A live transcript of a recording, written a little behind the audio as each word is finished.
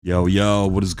Yo, yo,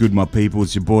 what is good, my people?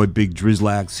 It's your boy Big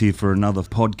Drizzlax here for another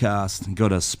podcast.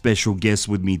 Got a special guest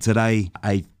with me today,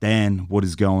 8th Dan. What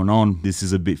is going on? This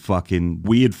is a bit fucking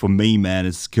weird for me, man.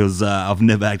 It's because I've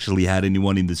never actually had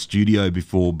anyone in the studio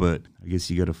before, but I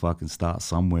guess you got to fucking start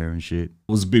somewhere and shit.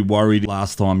 I was a bit worried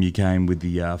last time you came with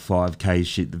the 5K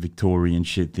shit, the Victorian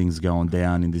shit, things going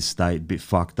down in this state, bit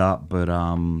fucked up, but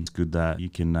it's good that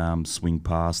you can swing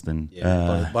past and...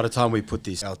 Yeah, by the time we put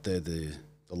this out there, the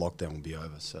lockdown will be over,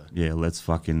 so yeah, let's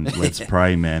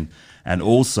pray, man. And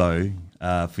also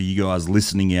for you guys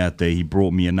listening out there, he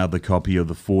brought me another copy of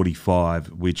the 45,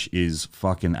 which is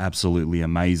fucking absolutely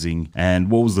amazing. And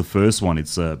what was the first one?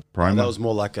 It's a promo. That was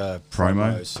more like a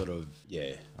promo sort of.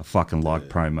 Yeah, I fucking like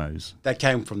promos. That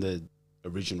came from the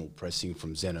original pressing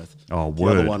from Zenith. Oh, the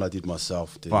word. other one I did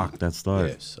myself. Fuck, that's dope.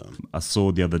 Yeah, so. I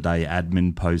saw the other day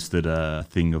admin posted a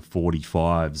thing of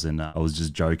 45s, and I was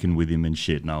just joking with him and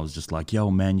shit, and I was just like,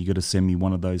 yo man, you got to send me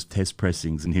one of those test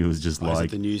pressings. And he was just like,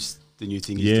 is it the new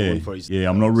thing he's doing for his... I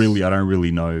don't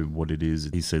really know what it is.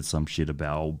 He said some shit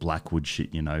about old Blackwood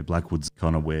shit, you know. Blackwood's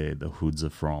kind of where the hoods are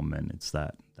from, and it's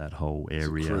that whole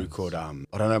area. It's a crew called I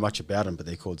don't know much about them, but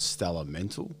they're called Stellar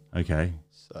Mental. Okay.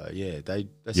 So yeah, they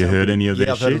you heard any of their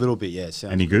shit? shit? Yeah, I've heard a little bit. Yeah,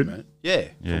 sounds any good? Man. Yeah,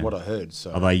 from what I heard.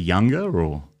 So are they younger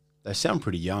or? They sound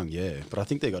pretty young, yeah. But I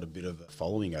think they got a bit of a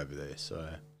following over there. So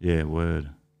yeah, word.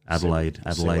 Adelaide,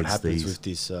 see what happens Steve. with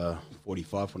this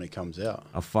 45 when it comes out.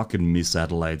 I fucking miss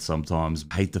Adelaide sometimes.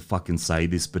 Hate to fucking say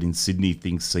this, but in Sydney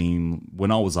things seem,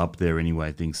 when I was up there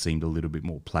anyway, things seemed a little bit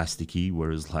more plasticky,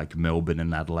 whereas like Melbourne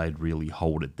and Adelaide really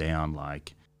hold it down.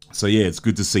 Like, so yeah, it's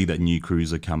good to see that new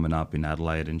crews are coming up in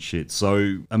Adelaide and shit.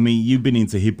 So, I mean, you've been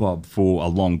into hip hop for a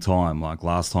long time. Like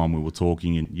last time we were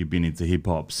talking, and you've been into hip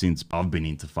hop since I've been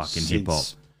into fucking hip hop.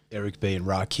 Eric B and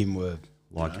Rakim were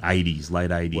like 80s, late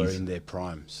 80s. Were in their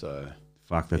prime, so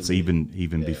fuck, that's even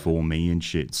before me and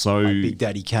shit. So like Big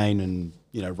Daddy Kane and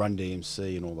Run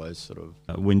DMC and all those sort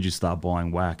of. When did you start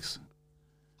buying wax?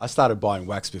 I started buying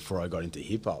wax before I got into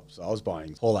hip hop, so I was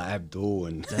buying Paula Abdul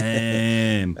and.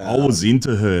 Damn, I was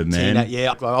into her, man.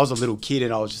 I was a little kid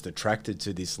and I was just attracted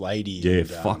to this lady. Yeah, and,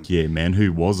 fuck yeah, man.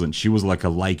 Who wasn't? She was like a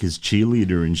Lakers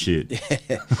cheerleader and shit.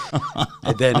 Yeah.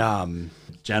 And then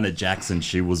Janet Jackson,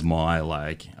 she was my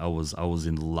I was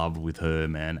in love with her,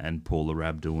 man, and Paula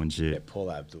Abdul and shit. Yeah,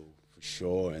 Paula Abdul for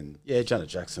sure, and yeah, Janet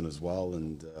Jackson as well,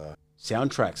 and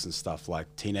soundtracks and stuff like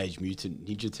Teenage Mutant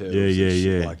Ninja Turtles, and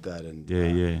shit like that,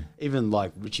 and even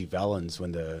like Richie Valens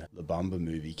when the La Bamba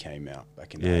movie came out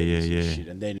back in the 80s and shit,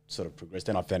 and then it sort of progressed.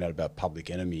 Then I found out about Public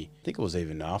Enemy. I think it was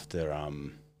even after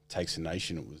Takes a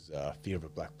Nation. It was Fear of a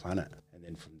Black Planet, and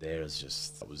then from there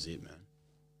that was it, man.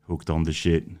 Hooked on the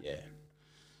shit. Yeah.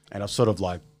 And I've sort of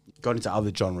like got into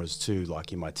other genres too,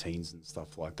 like in my teens and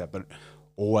stuff like that, but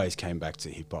always came back to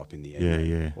hip hop in the end.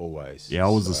 Yeah. Always. Yeah, I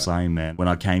was the same, man. When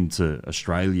I came to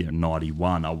Australia in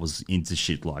 91, I was into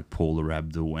shit like Paula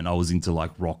Abdul, and I was into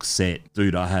like Roxette.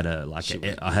 Dude, I had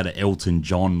a Elton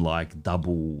John like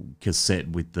double cassette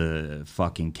with the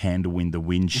fucking Candle in the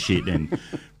Wind shit, and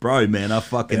bro, man, I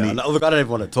fucking look, I don't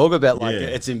even want to talk about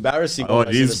it's embarrassing. Oh,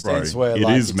 it is, bro. Where, it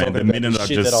is, man. The minute I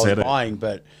just said it, buying,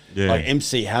 but like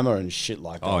MC Hammer and shit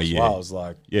like that as well. I was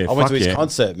like, I went to his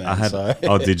concert, man.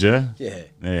 Oh, did you?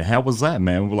 Yeah. How was that,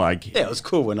 man? Like, yeah, it was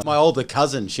cool. When my older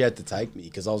cousin, she had to take me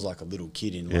because I was like a little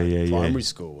kid in primary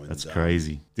school. And, that's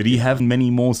crazy. Did he have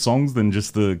many more songs than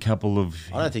just the couple of?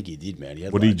 I don't think he did, man.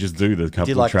 What did he just do? The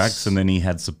couple of tracks, and then he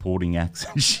had supporting acts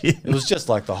and shit. It was just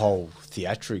like the whole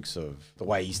theatrics of the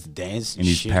way he used to dance and in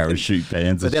his parachute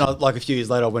dance. But then, like a few years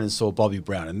later, I went and saw Bobby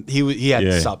Brown, and he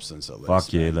had substance at least.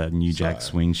 Fuck yeah, that New Jack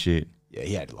Swing shit. Yeah,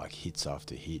 he had like hits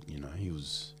after hit. He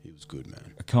was good,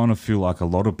 man. I kind of feel like a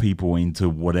lot of people into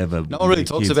whatever. No one really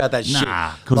talks about that shit.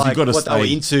 Nah, because like you got to stay. What they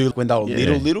were into when they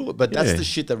were little. But that's the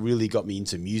shit that really got me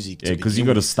into music. Yeah, because you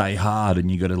got to stay hard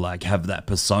and you got to like have that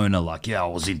persona. Like, I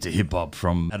was into hip hop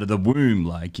from out of the womb,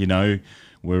 like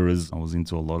Whereas I was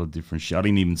into a lot of different shit. I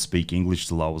didn't even speak English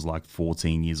till I was like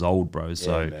 14 years old, bro.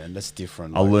 So man, that's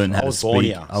different. I learned how to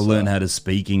speak. I learned how to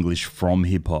speak English from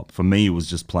hip hop. For me, it was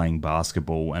just playing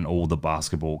basketball, and all the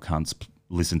basketball cunts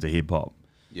listen to hip hop.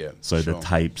 Yeah. So the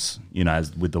tapes,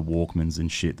 with the Walkmans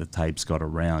and shit, the tapes got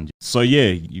around. So yeah,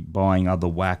 you buying other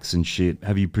wax and shit.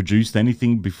 Have you produced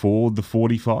anything before the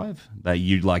 45 that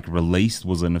you like released?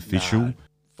 Was an official? Nah,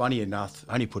 funny enough,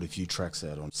 I only put a few tracks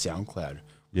out on SoundCloud.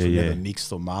 Never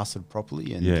mixed or mastered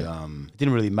properly, and it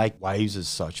didn't really make waves as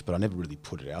such. But I never really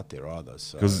put it out there either.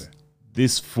 So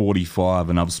This 45,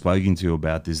 and I've spoken to you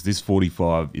about this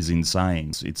 45 is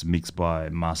insane. It's mixed by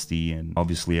Musty and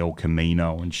obviously El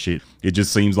Camino and shit. It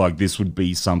just seems like this would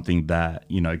be something that,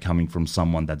 you know, coming from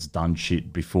someone that's done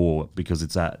shit before, because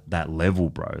it's at that level,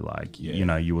 bro. Like, you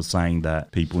know, you were saying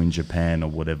that people in Japan or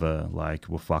whatever, like,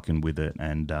 were fucking with it.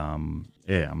 And,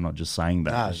 yeah, I'm not just saying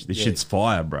that. This shit's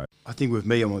fire, bro. I think with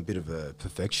me, I'm a bit of a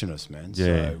perfectionist, man. Yeah.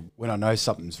 So when I know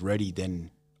something's ready,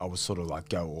 then I was sort of like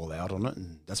go all out on it,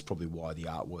 and that's probably why the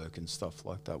artwork and stuff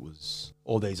like that was,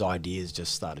 all these ideas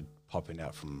just started popping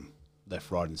out from left,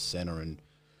 right and center, and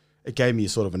it gave me a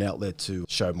sort of an outlet to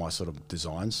show my sort of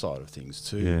design side of things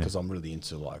too, because I'm really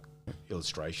into like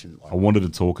illustration. Like I wanted to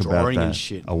talk about that. And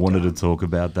shit. I wanted to talk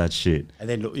about that shit. And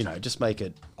then, you know, just make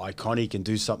it iconic and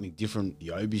do something different.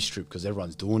 The Obi strip, because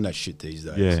everyone's doing that shit these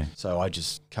days. Yeah. So I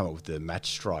just come up with the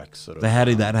match strike sort of. So how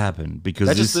did that happen? Because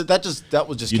that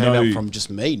was just came out from just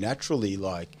me naturally.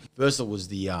 Like first it was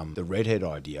the redhead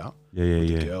idea.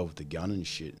 The girl with the gun and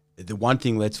shit. The one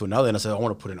thing led to another, and I said I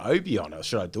want to put an Obi on it.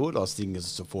 Should I do it? I was thinking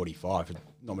it's a 45.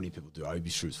 Not many people do Obi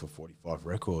strips for 45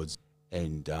 records.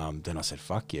 And then I said,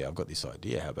 fuck yeah, I've got this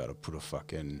idea. How about I put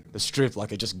the strip,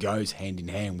 like it just goes hand in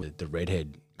hand with the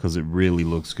redhead. Because it really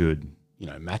looks good. You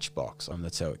know, Matchbox.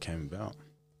 That's how it came about.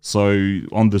 So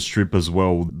on the strip as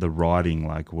well, the writing,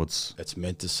 like what's... It's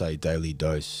meant to say daily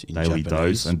dose in daily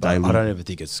Japanese, dose and daily... I don't ever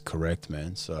think it's correct,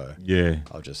 man. So yeah,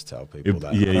 I'll just tell people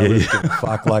that. Yeah, I don't really give a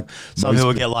fuck. Like some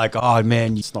people get like, oh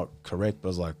man, it's not correct. But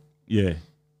I was like... Yeah.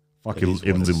 Fuck, it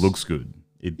looks good.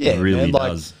 It really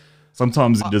does.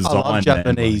 Sometimes design. I love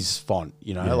Japanese font,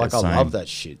 you know, like same. I love that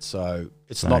shit. So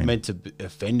it's not meant to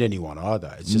offend anyone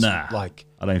either. It's just like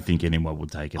I don't think anyone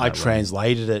would take it. I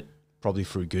translated it probably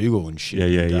through Google and shit.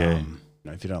 Yeah. You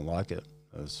know, if you don't like it,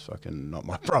 that's fucking not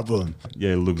my problem.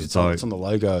 Yeah, it looks it's on the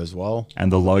logo as well. And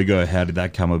the logo, how did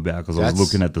that come about? Because I was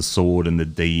looking at the sword and the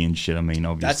D and shit. I mean,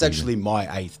 obviously that's actually my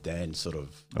 8th Dan sort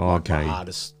of my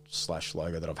artist /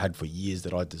 logo that I've had for years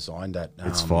that I designed that.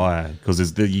 It's fire because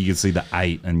you can see the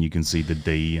 8 and you can see the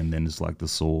D and then it's like the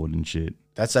sword and shit.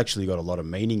 That's actually got a lot of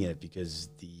meaning in it because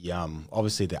the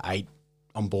obviously the 8,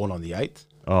 I'm born on the 8th.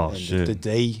 Oh and shit. The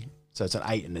D, so it's an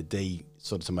 8 and a D,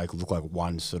 sort of to make it look like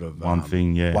one sort of one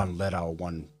thing, one letter or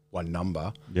one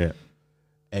number. Yeah.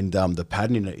 And the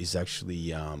pattern in it is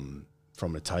actually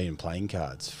from Italian playing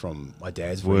cards from my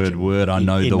dad's region. Word, I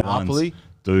know the Napoli. Ones.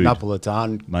 Dude,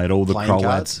 Napolitan, mate, all the Croats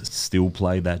cards. still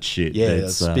play that shit. Yeah,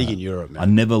 that's big in Europe, man. I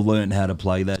never learned how to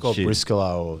play that it's called shit.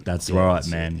 Briscola. That's right,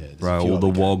 man. Bro, all the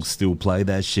Wogs still play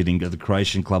that shit. In the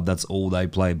Croatian club, that's all they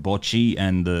play. Bocce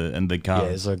and the cards. Yeah,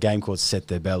 there's a game called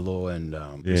Sette Bello and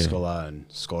Briscola and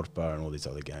Scorpa and all these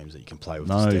other games that you can play with.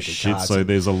 No shit, cards. So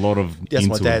there's a lot of... That's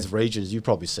my dad's regions. You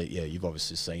probably see... Yeah, you've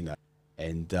obviously seen that.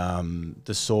 And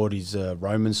the sword is a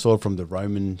Roman sword from the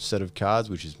Roman set of cards,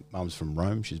 which is... Mum's from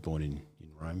Rome. She's born in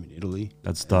Rome, in Italy.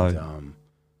 That's dope.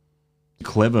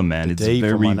 Clever, man. It's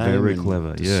very, very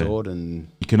clever. The sword and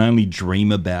you can only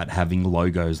dream about having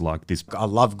logos like this. I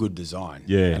love good design.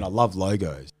 Yeah. And I love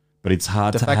logos. But it's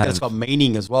hard the to have... The fact that it's got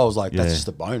meaning as well is like, that's just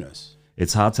a bonus.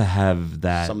 It's hard to have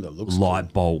that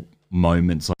light bulb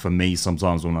moments. Like for me,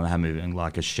 sometimes when I'm having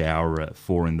like a shower at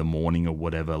 4 a.m. or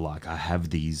whatever, like I have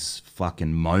these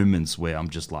fucking moments where I'm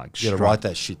just like, you gotta write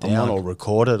that shit down or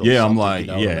record it. Or I'm like, you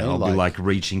know I mean? I'll be like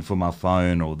reaching for my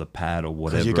phone or the pad or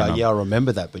whatever. You go, I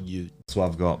remember that, but you. So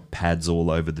I've got pads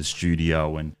all over the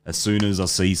studio, and as soon as I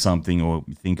see something or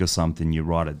think of something, you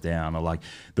write it down. Or like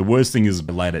the worst thing is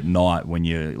late at night when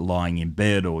you're lying in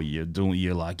bed or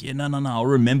you're like, no, I'll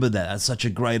remember that. That's such a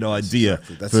great idea.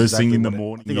 First thing in the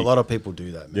morning. I think a lot of people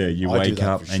do that, man. Yeah, you wake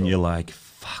up and you're like,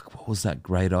 fuck, what was that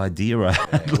great idea I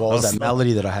had? What was that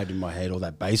melody that I had in my head or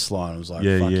that bass line? I was like,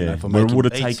 fuck, you know, but it would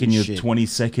have taken you 20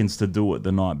 seconds to do it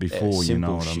the night before, you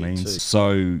know what I mean? Too.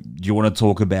 So do you want to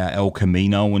talk about El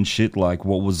Camino and shit? Like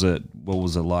what was it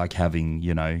like having,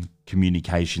 you know,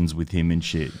 communications with him and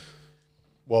shit?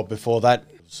 Well, before that,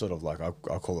 sort of like, I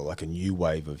call it like a new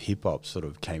wave of hip hop sort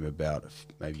of came about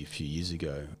maybe a few years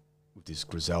ago with this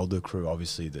Griselda crew,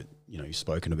 obviously that, you know, you've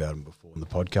spoken about them before in the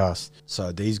podcast.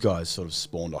 So these guys sort of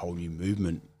spawned a whole new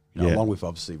movement, you know, along with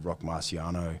obviously Rock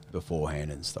Marciano beforehand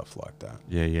and stuff like that.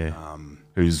 Yeah.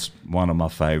 Who's one of my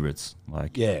favorites,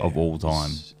 like of all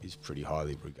time. He's pretty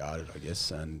highly regarded, I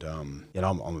guess. And, you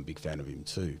know, I'm a big fan of him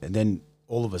too. And then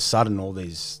all of a sudden, all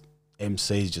these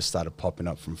MCs just started popping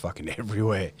up from fucking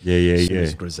everywhere. As soon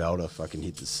as Griselda fucking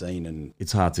hit the scene. And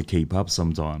it's hard to keep up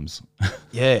sometimes.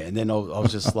 And then I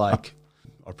was just like...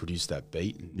 I produced that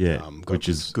beat and got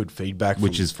good feedback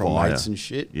from mates and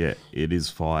shit. Yeah, it is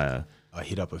fire. I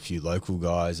hit up a few local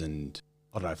guys and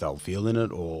I don't know if they were feeling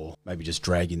it or maybe just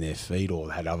dragging their feet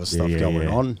or had other stuff going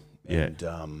on. And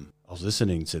I was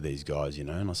listening to these guys, you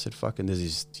know, and I said, fucking, there's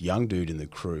this young dude in the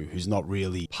crew who's not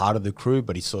really part of the crew,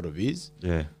 but he sort of is.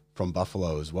 Yeah. From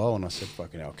Buffalo as well. And I said,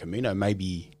 fucking El Camino,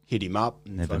 maybe hit him up.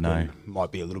 And never know.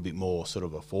 Might be a little bit more sort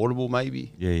of affordable,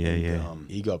 maybe. Yeah.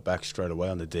 He got back straight away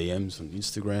on the DMs on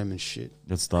Instagram and shit.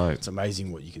 That's dope. It's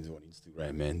amazing what you can do on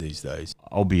Instagram, man, these days.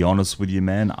 I'll be honest with you,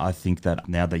 man. I think that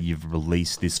now that you've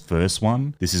released this first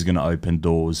one, this is going to open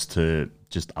doors to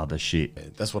just other shit. Yeah,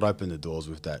 that's what opened the doors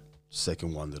with that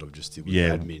second one that I've just did with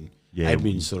admin. Yeah,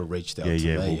 admin sort of reached out to me.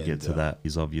 Yeah, we'll get to that.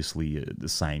 He's obviously the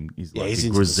same. He's like he's a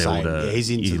into Griselda. the same. Yeah, he's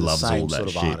into he the loves same all that sort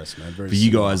of shit. artist, man. Very For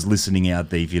you similar. guys listening out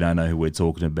there, if you don't know who we're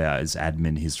talking about, is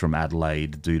Admin. He's from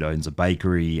Adelaide. Dude owns a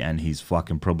bakery, and he's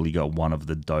fucking probably got one of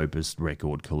the dopest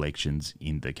record collections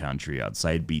in the country. I'd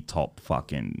say it'd be top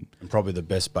fucking. And probably the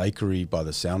best bakery by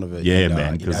the sound of it. Yeah, in,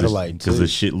 man. in Adelaide Because the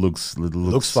shit looks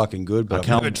fucking good, but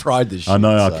I've never tried this shit. I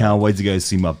know. So. I can't wait to go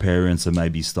see my parents and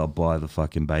maybe stop by the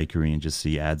fucking bakery and just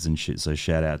see ads and shit. So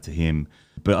shout out to him.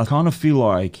 But I kind of feel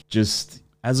like just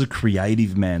as a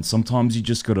creative man, sometimes you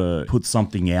just got to put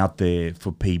something out there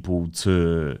for people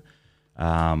to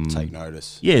take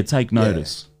notice. Yeah, take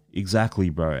notice. Yeah. Exactly,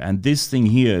 bro. And this thing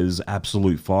here is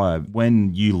absolute fire.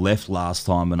 When you left last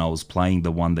time and I was playing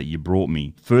the one that you brought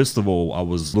me, first of all, I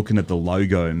was looking at the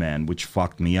logo, man, which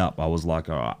fucked me up. I was like,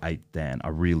 all right, Dan, I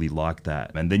really like that.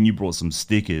 And then you brought some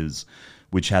stickers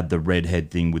which had the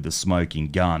redhead thing with the smoking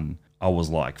gun. I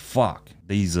was like, fuck,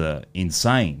 these are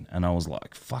insane. And I was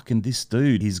like, fucking this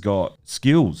dude, he's got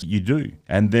skills. You do.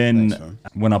 And then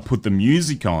when I put the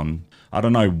music on, I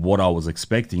don't know what I was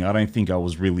expecting. I don't think I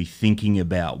was really thinking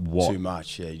about what. Too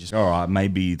much, yeah. You just all right,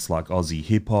 maybe it's like Aussie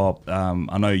hip hop.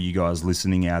 I know you guys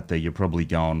listening out there, you're probably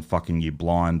going fucking you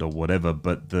blind or whatever,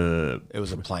 but it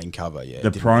was a plain cover, yeah. The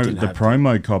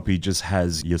promo copy just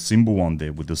has your symbol on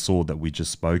there with the sword that we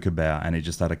just spoke about, and it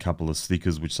just had a couple of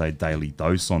stickers which say Daily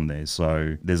Dose on there.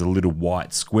 So there's a little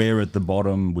white square at the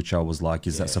bottom, which I was like,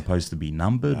 is that supposed to be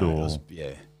numbered or?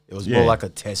 It was more like a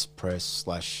test press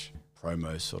 /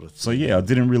 promo sort of thing. So yeah, I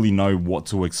didn't really know what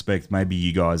to expect. Maybe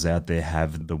you guys out there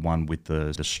have the one with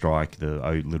the strike,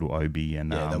 the little Obi,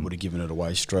 and that would have given it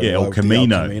away straight away. El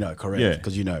Camino. El Camino, correct?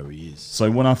 Because you know who he is. So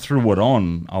when I threw it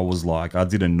on, I was like, I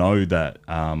didn't know that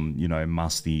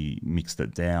Musty mixed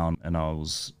it down, and I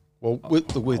was. Well,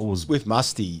 with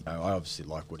Musty, I obviously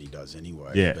like what he does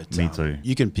anyway. Yeah, but, me too.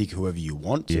 You can pick whoever you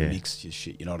want to mix your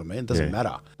shit. You know what I mean? It doesn't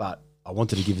matter. But I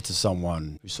wanted to give it to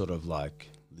someone who sort of like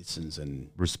listens and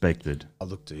respected. I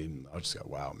look to him, I just go,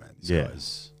 wow, man, this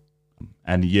guy's.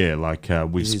 And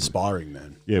he's inspiring,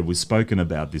 man. Yeah, we've spoken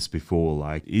about this before.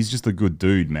 Like, he's just a good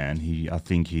dude, man. I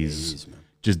think he's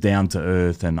just down to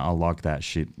earth, and I like that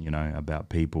shit, about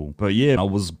people. But yeah, I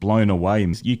was blown away.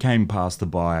 You came past to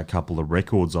buy a couple of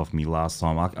records off me last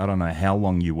time. I don't know how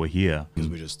long you were here. Because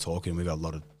we're just talking. We got a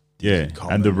lot of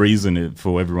and the reason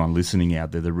for everyone listening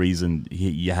out there, the reason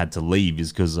you had to leave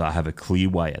is because I have a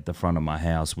clearway at the front of my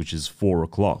house, which is 4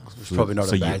 o'clock. Which is probably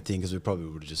not a bad thing, because we probably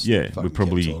would have just kept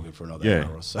talking for another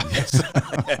hour or so.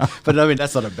 But I mean,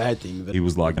 that's not a bad thing. But he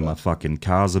was like, my fucking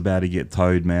car's about to get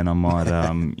towed, man. I might,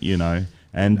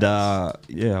 And I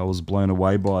was blown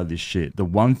away by this shit. The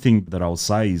one thing that I'll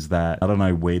say is that I don't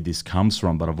know where this comes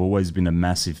from, but I've always been a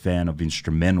massive fan of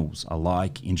instrumentals. I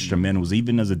like instrumentals.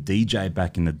 Even as a DJ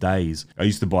back in the days, I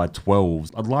used to buy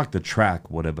 12s. I'd like the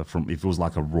track, whatever, from if it was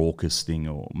like a raucous thing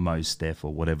or Mos Def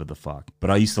or whatever the fuck.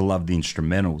 But I used to love the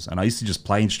instrumentals, and I used to just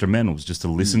play instrumentals just to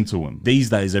listen to them. These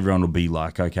days, everyone will be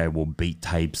like, okay, well, beat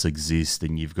tapes exist,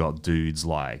 and you've got dudes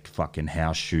like fucking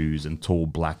House Shoes and Tall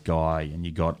Black Guy, and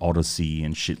you got Odyssey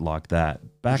and shit like that.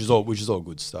 Which is all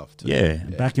good stuff too. Yeah,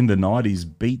 back in the 90s,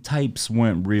 beat tapes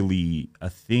weren't really a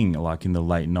thing. Like in the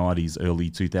late 90s, early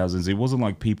 2000s, it wasn't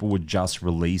like people were just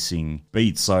releasing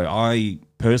beats. So I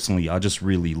just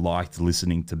really liked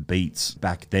listening to beats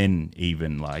back then.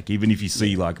 Even if you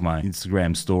see like my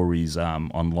Instagram stories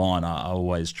online, I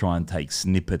always try and take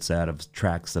snippets out of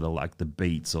tracks that are like the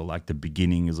beats or like the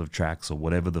beginnings of tracks or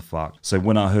whatever the fuck. So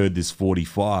when I heard this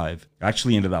 45, I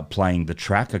actually ended up playing the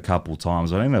track a couple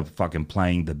times. I ended up fucking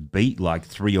playing the beat like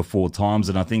 3 or 4 times,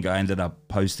 and I think I ended up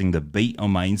posting the beat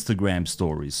on my Instagram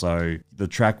story. So the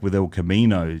track with El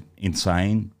Camino,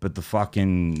 insane, but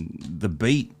the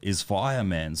beat is fire,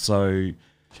 man. So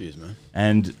cheers, man.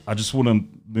 And I just want to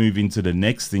move into the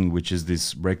next thing, which is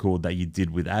this record that you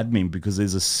did with Admin, because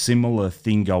there's a similar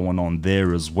thing going on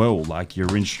there as well. Like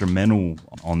your instrumental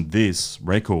on this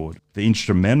record, the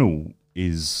instrumental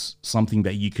is something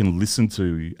that you can listen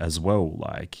to as well.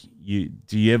 Like,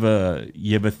 do you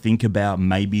ever think about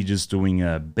maybe just doing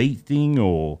a beat thing,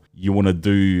 or you want to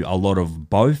do a lot of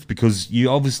both? Because you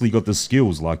obviously got the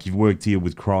skills. Like, you've worked here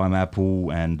with Crime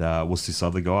Apple and what's this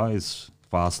other guy? Is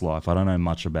Fast Life. I don't know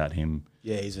much about him.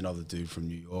 Yeah, he's another dude from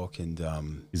New York, and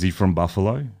is he from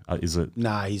Buffalo? Is it?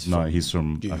 Nah, he's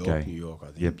from New York. New York,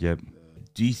 I think. Yep.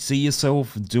 Do you see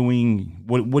yourself doing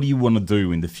what do you want to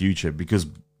do in the future? Because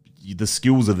the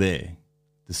skills are there.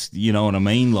 You know what I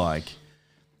mean? Like,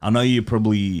 I know you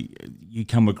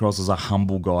come across as a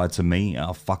humble guy to me.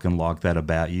 I fucking like that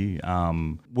about you.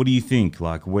 What do you think?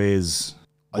 Like, what's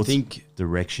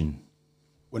direction?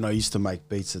 When I used to make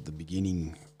beats at the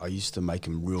beginning, I used to make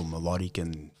them real melodic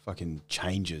and fucking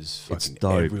changes fucking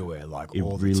everywhere, like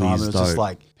all the time. And it's just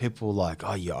like people like,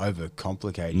 oh, you're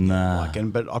overcomplicating it.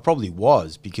 Like, but I probably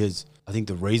was, because I think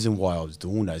the reason why I was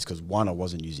doing that is because, one, I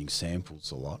wasn't using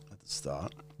samples a lot at the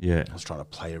start. Yeah, I was trying to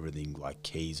play everything like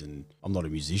keys, and I'm not a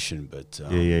musician, but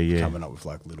coming up with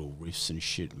like little riffs and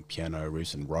shit, and piano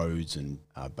riffs and Rhodes and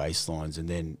bass lines. And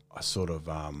then I sort of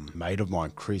mate of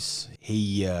mine, Chris,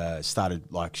 he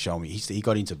started like showing me. He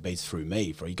got into beats through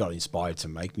me. He got inspired to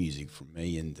make music from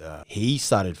me, and he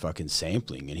started fucking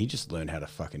sampling, and he just learned how to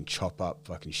fucking chop up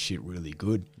fucking shit really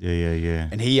good. Yeah.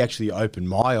 And he actually opened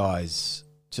my eyes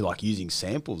to like using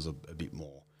samples a bit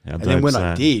more. And then when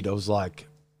I did, I was like,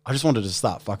 I just wanted to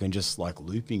start fucking just like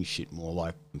looping shit more,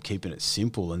 like keeping it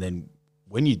simple. And then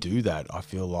when you do that, I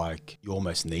feel like you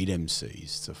almost need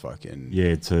MCs to fucking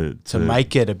to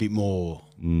make it a bit more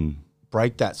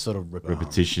break that sort of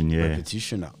repetition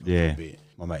up a little bit.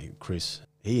 My mate Chris,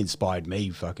 he inspired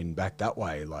me fucking back that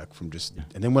way, like from just.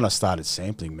 And then when I started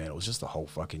sampling, man, it was just a whole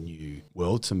fucking new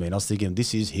world to me. And I was thinking,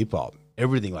 this is hip hop.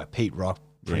 Everything like Pete Rock,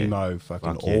 Primo,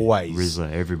 always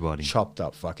RZA, everybody chopped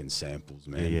up fucking samples,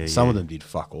 man. Some of them did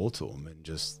fuck all to them, and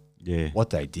just what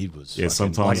they did was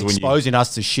sometimes like exposing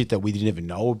us to shit that we didn't even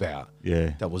know about.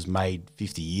 That was made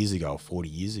 50 years ago, 40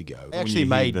 years ago. It actually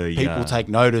made people take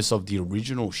notice of the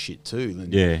original shit too.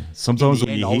 And sometimes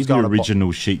when you hear the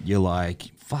original shit, you're like,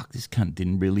 fuck, this cunt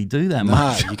didn't really do that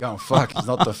much. You're going, fuck, it's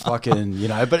not the fucking,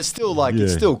 but it's still like,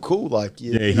 it's still cool. Like,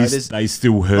 they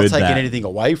still heard that. Not taking anything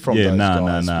away from those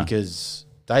guys because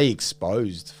they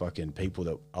exposed fucking people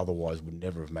that otherwise would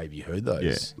never have maybe heard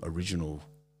those original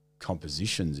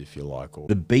compositions, if you like. Or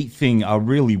the beat thing, I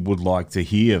really would like to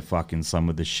hear fucking some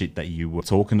of the shit that you were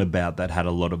talking about that had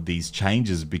a lot of these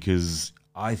changes, because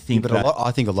I think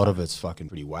I think a lot of it's fucking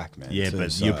pretty whack, man. Yeah,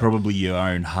 but you're probably your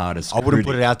own hardest critic. I wouldn't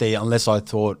put it out there unless I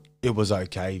thought it was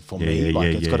okay for me.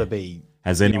 It's got to be.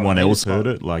 Has anyone else heard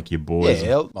it? Like your boys?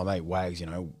 Yeah, my mate Wags,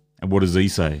 And what does he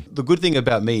say? The good thing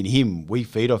about me and him, we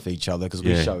feed off each other because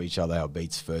we show each other our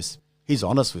beats first. He's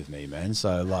honest with me, man.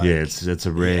 So like, it's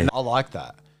a rare. And I like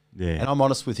that. Yeah, and I'm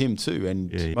honest with him too.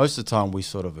 And most of the time, we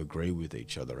sort of agree with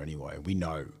each other anyway. We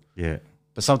know. Yeah.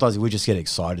 But sometimes we just get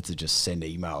excited to just send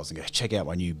emails and go, check out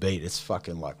my new beat. It's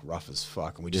fucking like rough as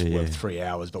fuck. And we just work 3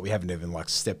 hours, but we haven't even like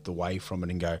stepped away from it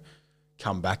and go,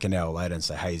 come back an hour later and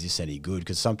say, hey, is this any good?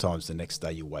 Because sometimes the next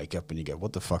day you wake up and you go,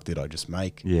 what the fuck did I just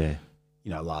make? Yeah.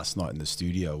 Last night in the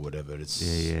studio or whatever. It's,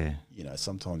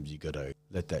 sometimes you got to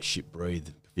let that shit breathe.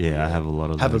 Yeah, I have a lot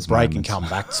of have those a break moments. And come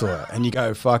back to it. And you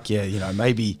go, fuck yeah,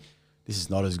 maybe this is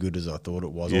not as good as I thought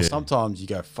it was. Or sometimes you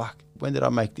go, fuck, when did I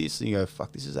make this? And you go,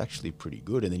 fuck, this is actually pretty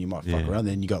good. And then you might fuck around.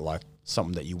 Then you got like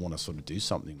something that you want to sort of do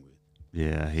something with.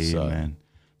 Yeah, I hear you, man.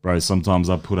 Bro, sometimes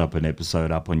I put up an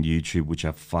episode up on YouTube which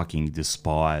I fucking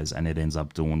despise, and it ends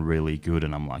up doing really good,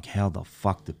 and I'm like, how the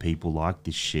fuck do people like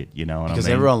this shit? You know what I mean? Because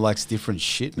everyone likes different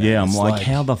shit, man. Yeah, I'm like,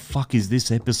 how the fuck is this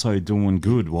episode doing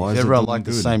good? Why is everyone it doing like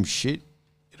good? The same shit?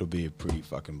 It'll be a pretty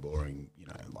fucking boring,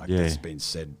 it's been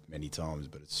said many times,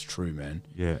 but it's true, man.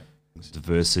 Yeah.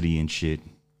 Diversity and shit.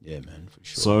 Yeah, man, for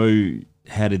sure. So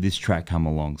how did this track come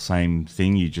along? Same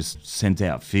thing, you just sent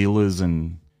out feelers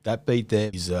and... That beat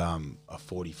there is a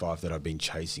 45 that I've been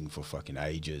chasing for fucking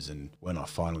ages, and when I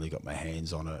finally got my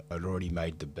hands on it, I'd already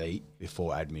made the beat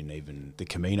before admin even the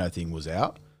Camino thing was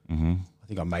out. Mm-hmm. I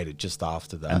think I made it just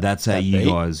after that. And that's how you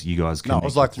guys connected. No, I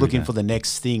was like looking for the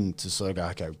next thing to sort of go,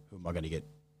 okay, who am I going to get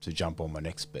to jump on my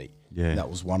next beat? Yeah. And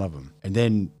that was one of them. And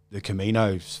then the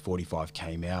Camino 45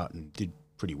 came out and did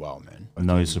pretty well, man.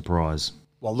 No surprise.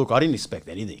 Well, look, I didn't expect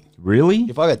anything. Really?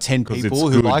 If I got 10 people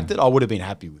who liked it, I would have been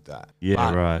happy with that. Yeah,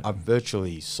 but right. I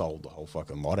virtually sold the whole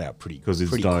fucking lot out pretty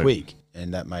quick.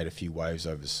 And that made a few waves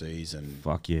overseas and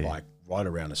fuck yeah. like right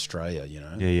around Australia,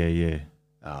 Yeah.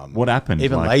 What happened?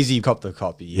 Even Lazy copped the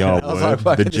copy. Yeah, I was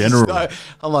like, the general.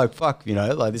 I'm like, fuck,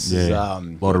 like this is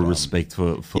a lot of respect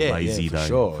for Lazy for though.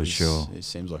 Sure. For sure. It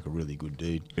seems like a really good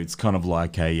dude. It's kind of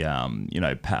like a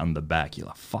pat on the back. You're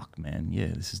like, fuck, man, yeah,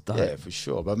 this is dope. Yeah, for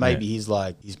sure. But maybe he's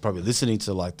probably listening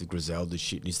to like the Griselda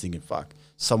shit and he's thinking, fuck,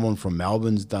 someone from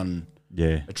Melbourne's done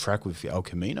a track with El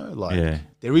Camino. Like,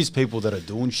 there is people that are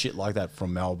doing shit like that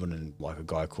from Melbourne, and like a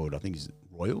guy called, I think he's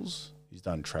Royals. He's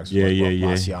done tracks with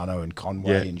Marciano and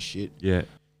Conway and shit. Yeah.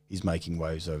 He's making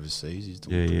waves overseas. He's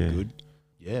doing pretty good.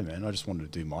 Yeah, man. I just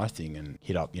wanted to do my thing and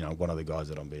hit up, one of the guys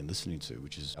that I've been listening to,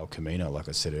 which is El Camino. Like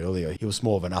I said earlier, he was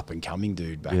more of an up and coming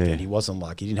dude back then. He wasn't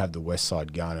like, he didn't have the West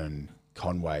Side Gun and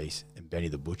Conway and Benny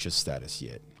the Butcher status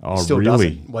yet. Oh, he still really?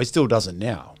 Doesn't. Well, he still doesn't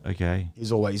now. Okay.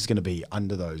 He's always going to be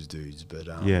under those dudes, but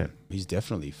he's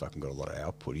definitely fucking got a lot of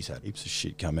output. He's had heaps of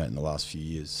shit come out in the last few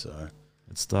years. So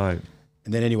it's dope.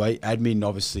 And then anyway, Admin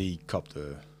obviously copped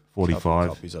the 45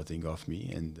 copies, I think, off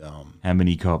me. And how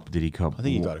many did he cop? I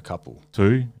think he got a couple.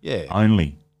 2? Yeah.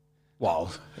 Only?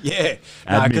 Well, yeah.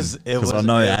 Because I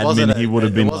know Admin, he would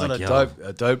have been like, it wasn't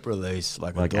a dope release.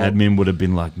 Like Admin would have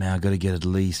been like, man, I got to get at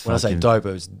least. When I say dope,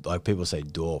 it was like people say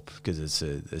dorp because it's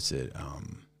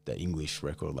that English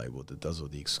record label that does all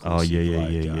the exclusive. Oh,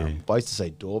 yeah. I used to say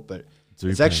dorp, but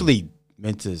it's actually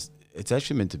meant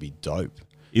to be dope.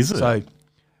 Is it? So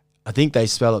I think they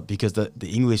spell it because the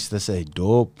English, they say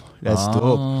dope. That's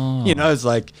dope. It's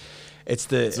like, it's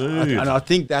and I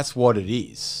think that's what it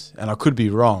is. And I could be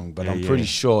wrong, but I'm pretty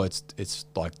sure it's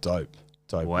like dope.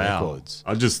 Records.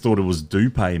 I just thought it was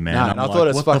Dupe, man. I thought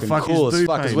it's fucking cool as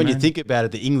fuck. Because when you think about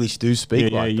it, the English do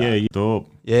speak like that. Yeah, dope.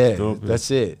 Yeah, dope,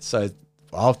 that's it. So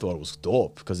I thought it was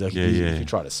dorp because if you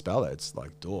try to spell it, it's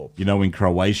like dorp. In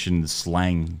Croatian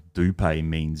slang, dupe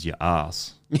means your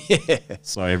ass. Yeah.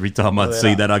 So every time I'd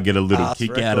see that, I'd get a little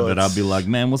kick out of it. I'd be like,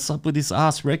 man, what's up with this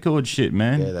ass record shit,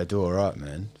 man? Yeah, they do all right,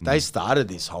 man. They started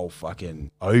this whole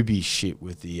fucking Obi shit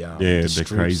with the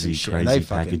crazy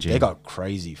packaging. They got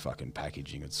crazy fucking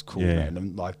packaging. It's cool, man.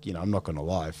 I'm like, I'm not gonna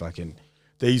lie, fucking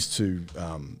these two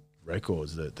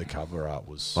records, the cover art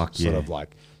was sort of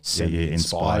like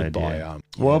inspired by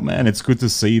well, man, it's good to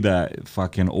see that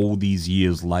fucking all these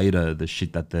years later, the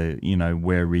shit that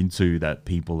we're into, that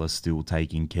people are still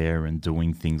taking care and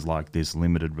doing things like this,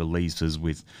 limited releases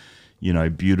with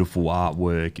beautiful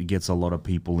artwork. It gets a lot of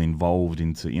people involved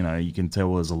into, you can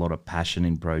tell there's a lot of passion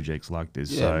in projects like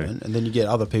this. Man. And then you get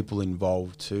other people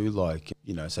involved too, like,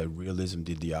 say Realism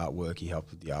did the artwork, he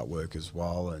helped with the artwork as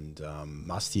well, and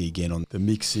Musty again on the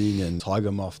mixing, and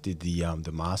Tiger Moth did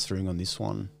the mastering on this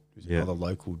one. Who's another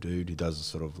local dude who does a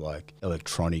sort of like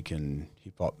electronic and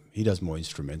hip hop. He does more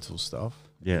instrumental stuff.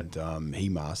 Yeah. And he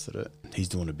mastered it. He's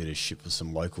doing a bit of shit for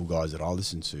some local guys that I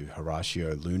listen to,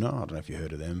 Horatio Luna. I don't know if you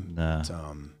heard of them. Nah.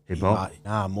 Hip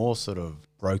hop? More sort of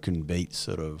broken beat,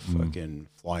 sort of fucking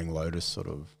Flying Lotus sort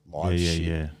of live shit.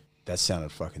 Yeah. That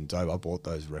sounded fucking dope. I bought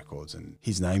those records and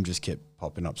his name just kept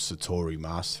popping up, Satori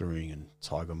Mastering and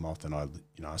Tiger Moth, and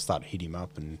I started hitting him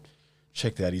up and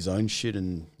checked out his own shit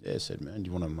and said, man, do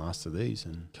you want to master these?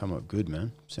 And come up good,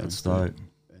 man. Sounds dope.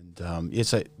 And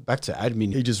so back to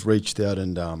Admin, he just reached out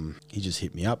and he just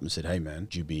hit me up and said, hey man,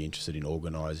 would you be interested in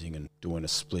organising and doing a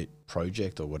split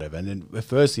project or whatever? And then at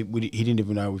first he didn't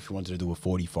even know if he wanted to do a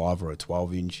 45 or a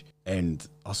 12 inch. And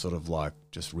I sort of like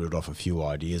just reeled off a few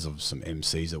ideas of some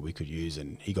MCs that we could use,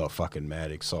 and he got fucking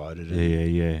mad excited.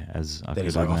 Yeah. Then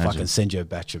he's like, I'll fucking send you a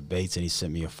batch of beats, and he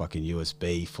sent me a fucking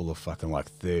USB full of fucking like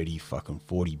 30, fucking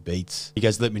 40 beats. He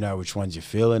goes, let me know which ones you're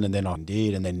feeling, and then I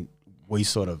did, and then we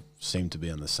sort of seemed to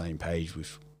be on the same page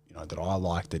with, that I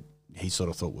liked, that he sort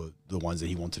of thought were the ones that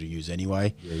he wanted to use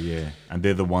anyway. Yeah. And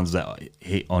they're the ones that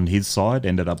on his side,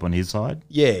 ended up on his side?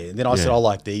 Yeah. And then I said, I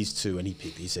like these two, and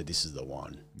he said, this is the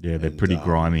one. Yeah, they're pretty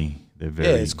grimy. They're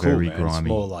very, it's cool, very man. grimy. It's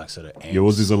more like sort of amps.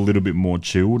 Yours is a little bit more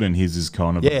chilled, and his is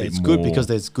kind of a bit more... Yeah, it's good because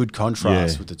there's good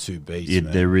contrast with the two beats,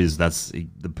 man. There is. That's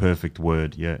the perfect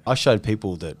word, yeah. I showed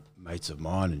people that, mates of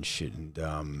mine and shit, and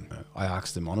I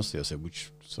asked them honestly, I said,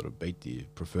 which sort of beat do you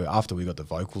prefer? After we got the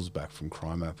vocals back from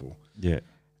Crime Apple. Yeah.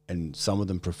 And some of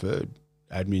them preferred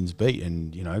Admin's beat,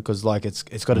 and because like it's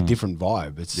got a different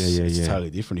vibe. It's totally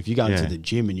different. If you go into the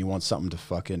gym and you want something to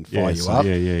fucking fire you up,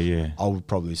 I would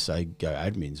probably say go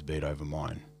Admin's beat over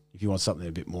mine. If you want something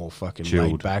a bit more fucking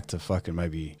laid back to fucking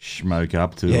maybe smoke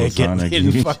up to, get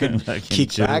in, fucking like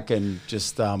kick back and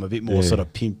just a bit more sort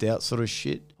of pimped out sort of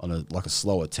shit, on a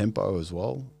slower tempo as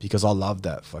well, because I love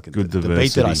that fucking Good the diversity.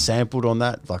 beat that I sampled on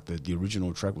that, like the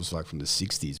original track was like from the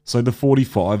 60s. So the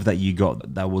 45 that you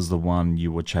got, that was the one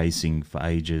you were chasing for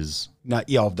ages. No,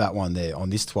 yeah, of that one there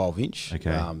on this 12-inch. Okay.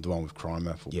 The one with Crime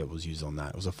Apple. Yeah, it was used on that.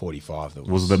 It was a 45. That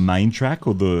Was it the main track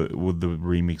or the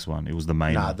remix one? It was the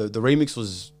main one. The remix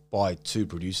was by two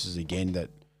producers again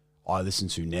that I listen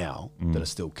to now that are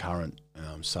still current.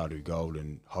 Sadhu Gold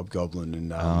and Hobgoblin,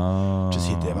 and just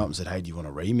hit them up and said, hey, do you want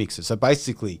to remix it? So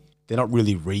basically, they're not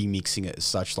really remixing it as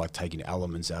such, like taking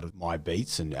elements out of my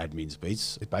beats and admin's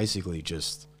beats. It's basically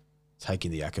just taking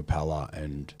the acapella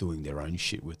and doing their own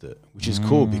shit with it, which is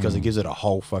cool because it gives it a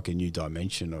whole fucking new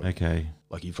dimension of,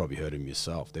 like you've probably heard them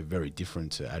yourself. They're very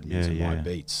different to admins and my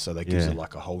beats. So that gives it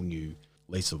like a whole new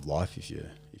lease of life if you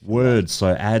Word.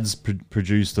 So Ads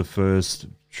produced the first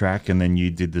track and then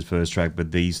you did the first track,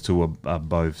 but these two are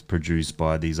both produced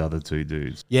by these other two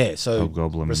dudes. Yeah, so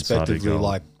Hobgoblin respectively, and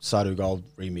like Sadhu Gold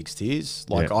remixed his.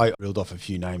 Like I reeled off a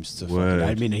few names to fucking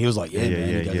admin, and he was like, "Yeah,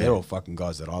 man, they're all fucking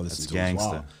guys that I listen to as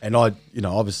well." And I,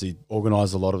 obviously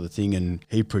organised a lot of the thing, and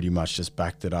he pretty much just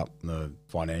backed it up on the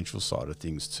financial side of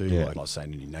things too. Like, I'm not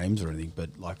saying any names or anything,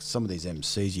 but like some of these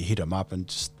MCs, you hit them up and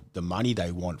just the money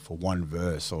they want for one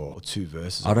verse or two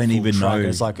verses. I don't even know.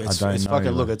 It's like it's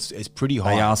fucking look. It's pretty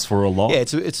high. They ask for a lot. Yeah,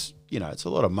 it's it's a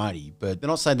lot of money, but they're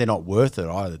not saying they're not worth it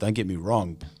either. Don't get me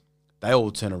wrong. They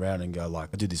all turn around and go like,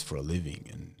 I do this for a living,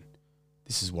 and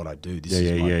this is what I do. This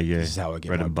is how I get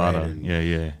bread my and butter. bread.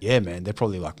 And yeah, man. They're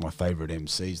probably like my favorite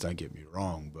MCs. Don't get me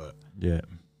wrong, but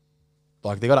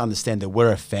like they got to understand that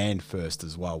we're a fan first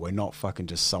as well. We're not fucking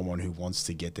just someone who wants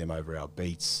to get them over our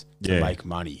beats to make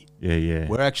money.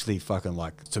 We're actually fucking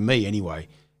like, to me anyway,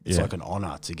 it's like an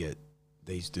honor to get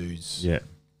these dudes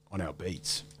on our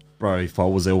beats. Bro, if I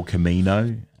was El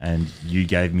Camino and you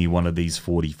gave me one of these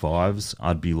 45s,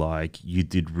 I'd be like, you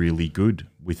did really good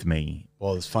with me.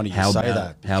 Well, it's funny you say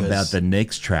that. How about the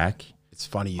next track? It's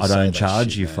funny you I say don't that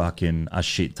charge shit, you man. fucking a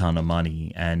shit ton of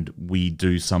money and we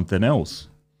do something else.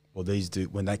 Well, these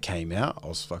dudes, when that came out, I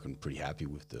was fucking pretty happy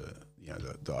with the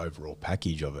overall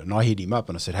package of it. And I hit him up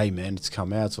and I said, hey, man, it's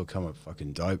come out. It's all come up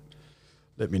fucking dope.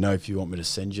 Let me know if you want me to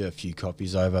send you a few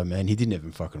copies over, man. He didn't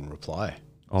even fucking reply.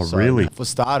 Oh, really? For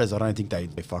starters, I don't think they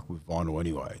fuck with vinyl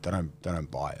anyway. They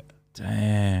don't buy it.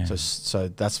 Damn. So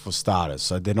that's for starters.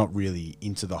 So they're not really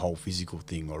into the whole physical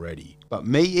thing already. But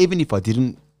me, even if I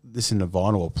didn't listen to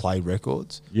vinyl or play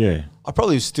records, I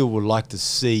probably still would like to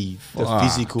see the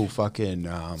physical fucking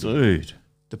dude,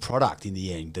 the product in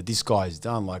the end that this guy's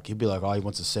done. Like he'd be like, oh, he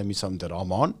wants to send me something that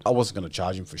I'm on. I wasn't going to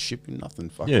charge him for shipping, nothing,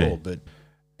 all.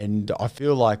 And I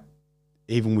feel like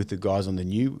even with the guys on the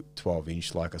new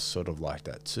 12-inch, like are sort of like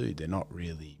that too. They're not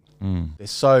really. They're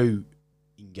so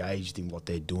engaged in what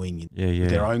they're doing with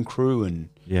their own crew and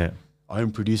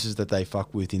own producers that they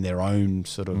fuck with in their own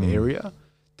sort of area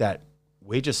that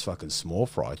we're just fucking small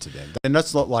fry to them. And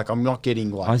that's not like I'm not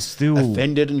getting like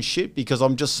offended and shit because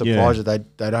I'm just surprised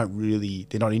that they don't really,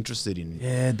 they're not interested in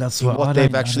that's in what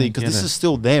they've actually, because this is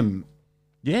still them.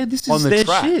 Yeah, this on is the their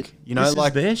track, shit. This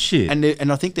is their shit.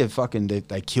 And I think they've fucking,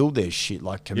 they killed their shit.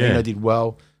 Like Camino did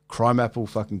well. Crime Apple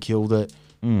fucking killed it.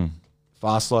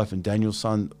 Fast Life and Daniel's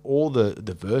Son, all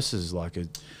the verses like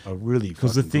are really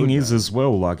because the thing is as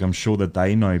well, like I'm sure that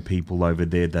they know people over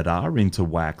there that are into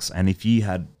wax, and if you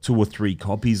had 2 or 3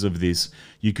 copies of this,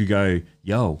 you could go,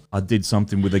 yo, I did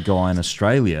something with a guy in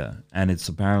Australia and it's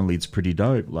pretty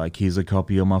dope, like here's a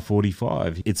copy of my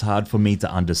 45. It's hard for me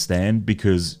to understand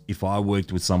because if I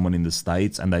worked with someone in the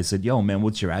States and they said, yo man,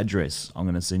 what's your address, I'm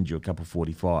gonna send you a couple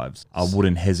 45s, I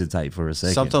wouldn't hesitate for a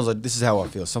second. Sometimes like, this is how I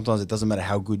feel. Sometimes it doesn't matter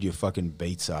how good your fucking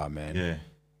beats are, man.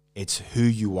 It's who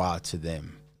you are to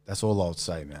them. That's all I would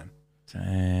say, man.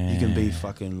 Damn. You can be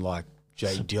fucking like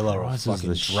Jay Dilla or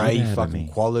fucking Dre, fucking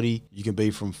quality. You can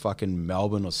be from fucking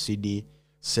Melbourne or Sydney,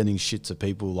 sending shit to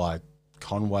people like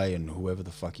Conway and whoever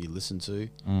the fuck you listen to.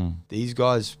 These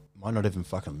guys might not even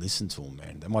fucking listen to them,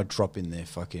 man. They might drop in their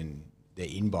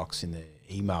inbox in their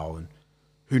email, and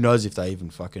who knows if they even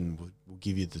fucking will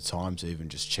give you the time to even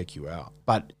just check you out.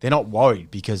 But they're not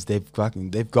worried because they've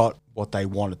got what they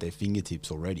want at their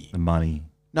fingertips already. The money.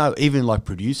 No, even like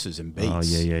producers and beats. Oh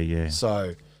yeah.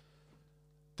 So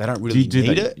they don't really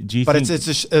need it. But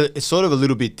it's sort of a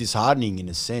little bit disheartening in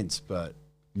a sense. But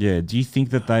yeah, do you think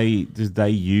that they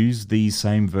use these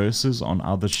same verses on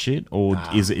other shit, or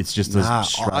it's just a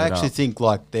straight I actually up? think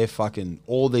like they're fucking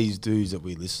all these dudes that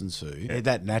we listen to. They're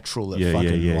that natural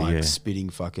at spitting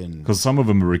fucking. Because some of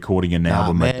them are recording an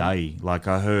album a day. Like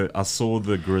I saw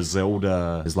the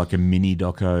Griselda. There's like a mini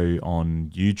doco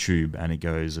on YouTube, and it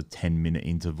goes at 10-minute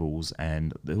intervals,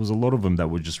 and there was a lot of them that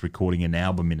were just recording an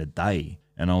album in a day.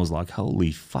 And I was like,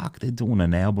 holy fuck, they're doing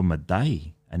an album a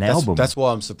day. Album. That's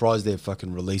why I'm surprised they're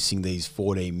fucking releasing these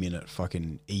 14-minute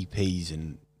fucking EPs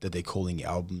and that they're calling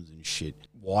albums and shit.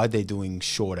 Why they're doing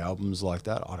short albums like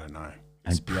that, I don't know.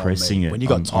 And pressing it when you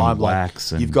got time, like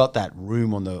you've got that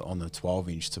room on the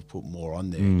 12-inch to put more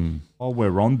on there. While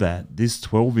we're on that, this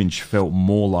 12-inch felt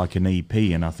more like an EP,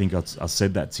 and I think I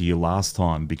said that to you last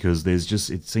time because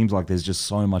it seems like there's just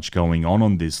so much going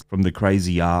on this, from the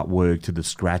crazy artwork to the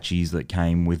scratchies that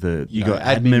came with it. You got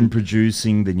admin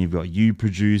producing, then you've got you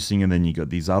producing, and then you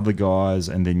got these other guys,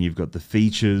 and then you've got the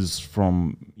features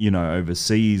from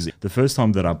overseas. The first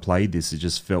time that I played this, it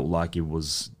just felt like there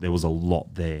was a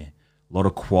lot there. A lot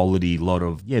of quality, a lot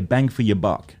of, bang for your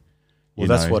buck. Well,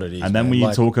 that's what it is. And then when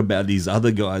you talk about these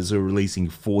other guys who are releasing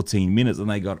 14 minutes and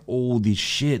they got all this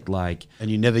shit, like...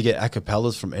 And you never get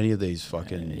acapellas from any of these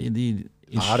fucking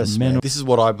artists, man. This is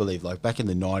what I believe. Like, back in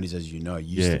the 90s, as you know,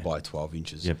 you used to buy 12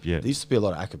 inches. Yep. There used to be a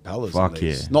lot of acapellas. Fuck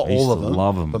yeah. Not all of them,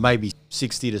 love them, but maybe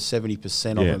 60 to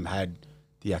 70% of them had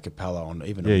the acapella on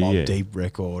even a Mob Deep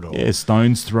record. Or,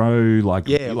 Stone's Throw, like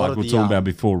we were talking about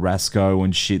before, Rasco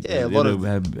and shit. Yeah,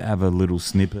 have a little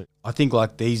snippet. I think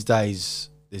like these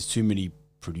days, there's too many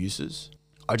producers.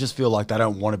 I just feel like they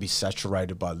don't want to be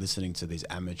saturated by listening to these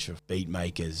amateur beat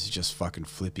makers just fucking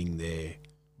flipping their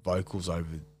vocals over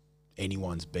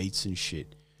anyone's beats and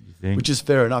shit. Which is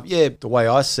fair enough. Yeah, the way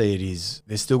I see it is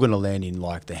they're still going to land in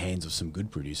like the hands of some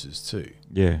good producers too.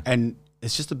 Yeah. And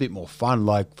it's just a bit more fun.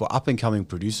 Like for up and coming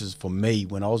producers, for me,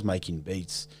 when I was making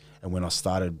beats and when I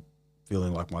started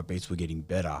feeling like my beats were getting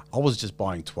better, I was just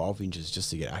buying 12 inches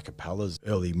just to get acapellas,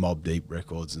 early Mob Deep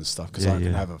records and stuff, because I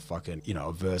can have a fucking,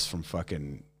 a verse from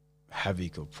fucking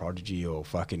Havoc or Prodigy or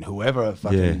fucking whoever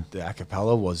fucking the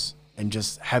acapella was, and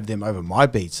just have them over my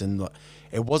beats. And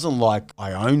it wasn't like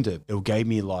I owned it. It gave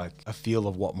me like a feel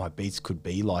of what my beats could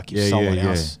be like if someone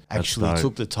else actually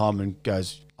took the time and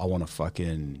goes, I want to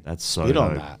fucking spit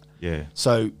on that. Yeah.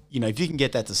 So, if you can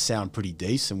get that to sound pretty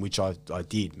decent, which I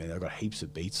did, man, I got heaps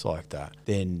of beats like that,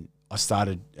 then I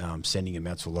started sending them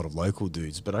out to a lot of local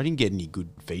dudes, but I didn't get any good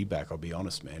feedback, I'll be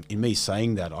honest, man. In me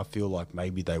saying that, I feel like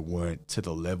maybe they weren't to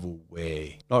the level where,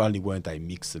 not only weren't they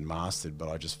mixed and mastered, but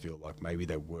I just feel like maybe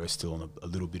they were still on a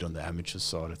little bit on the amateur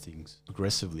side of things.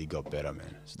 Progressively got better,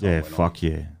 man. Yeah.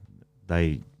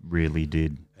 They really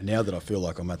did. And now that I feel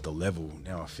like I'm at the level,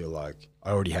 now I feel like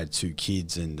I already had 2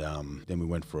 kids, and then we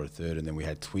went for a third, and then we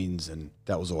had twins, and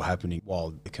that was all happening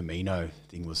while the Camino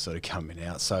thing was sort of coming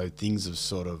out. So things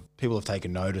have people have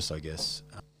taken notice, I guess.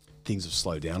 Things have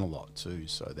slowed down a lot too,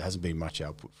 so there hasn't been much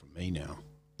output from me now.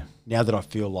 Now that I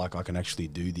feel like I can actually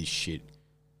do this shit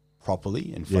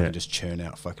properly and fucking just churn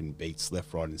out fucking beats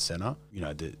left, right, and center,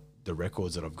 the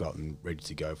records that I've gotten ready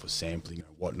to go for sampling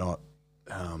and whatnot,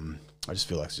 I just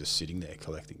feel like it's just sitting there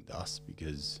collecting dust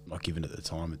because I'm not giving it the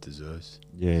time it deserves.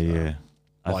 Yeah.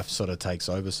 Life sort of takes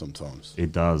over sometimes.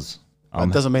 It does.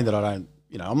 It doesn't mean that I don't,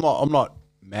 I'm not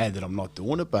mad that I'm not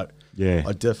doing it, but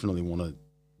I definitely want to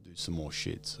do some more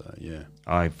shit. So yeah.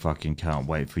 I fucking can't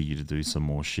wait for you to do some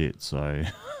more shit. So,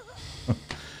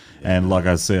 and like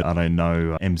I said, I don't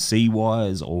know MC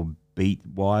wise or beat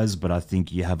wise, but I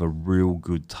think you have a real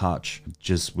good touch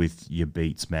just with your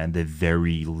beats, man. They're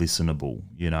very listenable,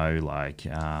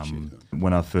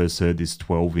 when I first heard this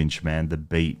 12-inch, man, the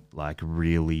beat,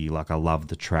 really, I love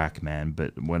the track, man,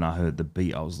 but when I heard the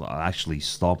beat, I actually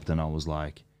stopped and I was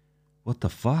like, what the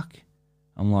fuck?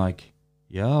 I'm like,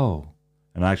 yo.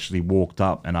 And I actually walked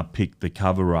up and I picked the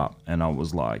cover up and I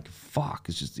was like, fuck,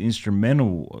 it's just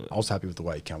instrumental. I was happy with the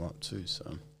way it came up too,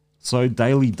 So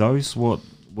Daily Dose,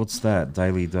 what's that?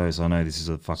 Daily Dose? I know this is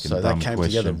a fucking dumb question. So that came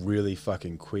together really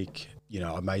fucking quick.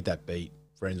 I made that beat.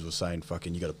 Friends were saying,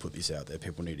 fucking, you got to put this out there.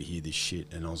 People need to hear this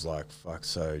shit. And I was like, fuck.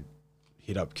 So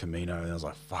hit up Camino and I was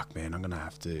like, fuck, man, I'm going to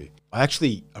have to. I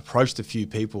actually approached a few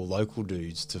people, local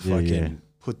dudes, to fucking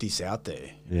put this out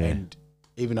there. Yeah. And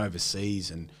even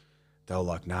overseas. And they were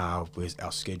like, nah,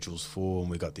 our schedule's full and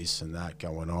we got this and that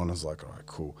going on. I was like, all right,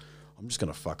 cool. I'm just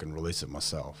going to fucking release it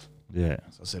myself. Yeah.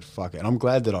 So I said, fuck it. And I'm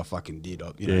glad that I fucking did.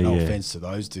 No offense to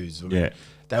those dudes. I mean,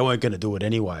 they weren't going to do it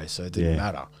anyway, so it didn't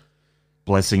matter.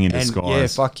 Blessing in disguise. Yeah,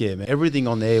 fuck yeah, man. Everything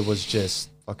on there was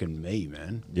just fucking me,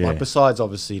 man. Yeah. Besides,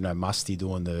 obviously, Musty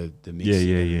doing the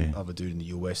mixing. And other dude in the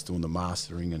US doing the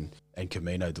mastering and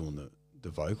Camino doing the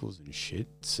vocals and shit.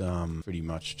 It's pretty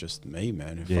much just me,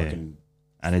 man, who fucking...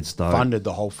 And it's dope. Funded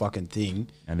the whole fucking thing.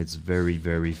 And it's very,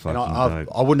 very fucking dope.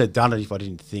 I wouldn't have done it if I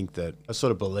didn't think that... I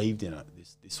sort of believed in it.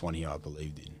 This one here I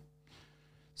believed in.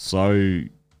 So,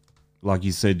 like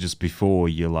you said just before,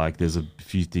 you're like, there's a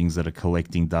few things that are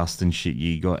collecting dust and shit.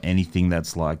 You got anything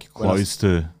that's close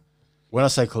to... When I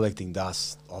say collecting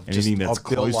dust, I've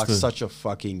built like such a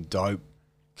fucking dope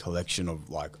collection of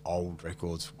like old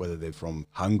records, whether they're from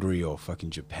Hungary or fucking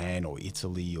Japan or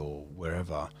Italy or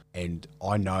wherever, and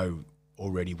I know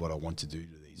already what I want to do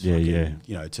to these.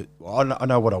 You know, I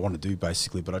know what I want to do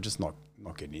basically, but I just not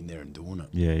getting in there and doing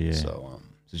it. So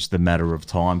it's just a matter of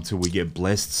time till we get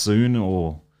blessed soon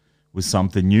or with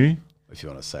something new. If you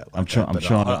want to say it like I'm trying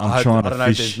I don't know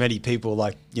if there's many people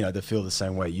like, you know, that feel the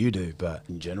same way you do, but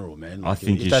in general, man, like I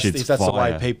think if that's the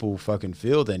way people fucking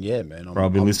feel, then yeah, man.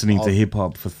 I've been listening to hip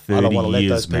hop for 30 years, I don't want to let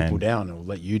those people down or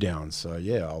let you down. So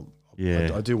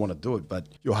I do want to do it, but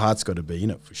your heart's got to be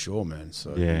in it for sure, man.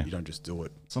 So you don't just do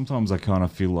it. Sometimes I kind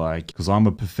of feel like, because I'm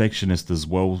a perfectionist as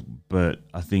well, but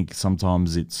I think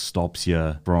sometimes it stops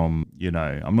you from, you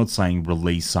know, I'm not saying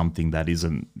release something that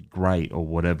isn't great or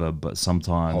whatever, but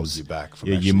sometimes holds you back from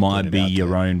you might be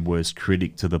your own worst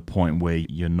critic to the point where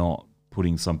you're not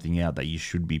putting something out that you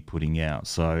should be putting out.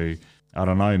 So I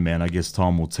don't know, man. I guess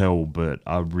time will tell, but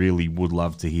I really would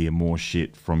love to hear more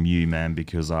shit from you, man,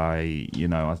 because I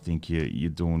think you're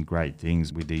doing great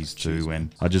things with these two.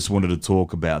 And I just wanted to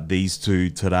talk about these two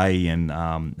today and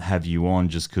have you on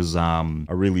just because I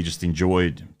really just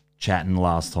enjoyed chatting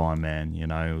last time, man. You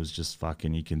know, it was just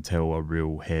fucking, you can tell a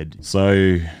real head.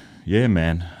 So yeah,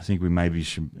 man, I think we maybe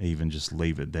should even just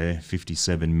leave it there.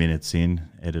 57 minutes in,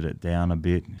 edit it down a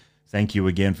bit. Thank you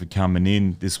again for coming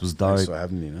in. This was dope. Thanks for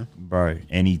having me, man. Bro,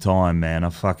 anytime, man. I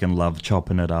fucking love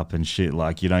chopping it up and shit.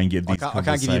 Like, you don't get these conversations.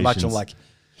 I can't give you much on, like,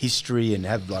 history and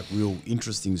have, like, real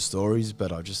interesting stories,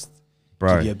 but I just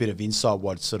give you a bit of insight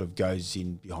what sort of goes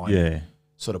in behind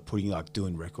sort of putting, like,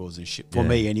 doing records and shit. For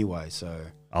me, anyway, so...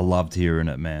 I loved hearing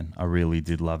it, man. I really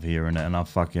did love hearing it. And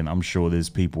I'm sure there's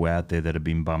people out there that have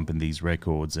been bumping these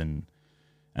records and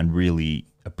really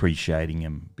appreciating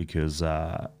them because...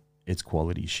 it's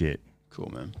quality shit. Cool,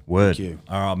 man. Word. Thank you.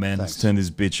 All right, man. Thanks. Let's turn this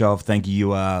bitch off. Thank you,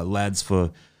 lads,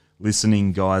 for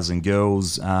listening, guys and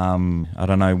girls. I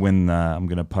don't know when I'm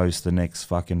going to post the next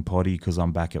fucking potty because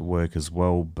I'm back at work as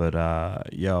well. But, I'm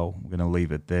going to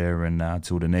leave it there. And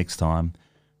until the next time,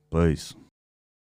 peace.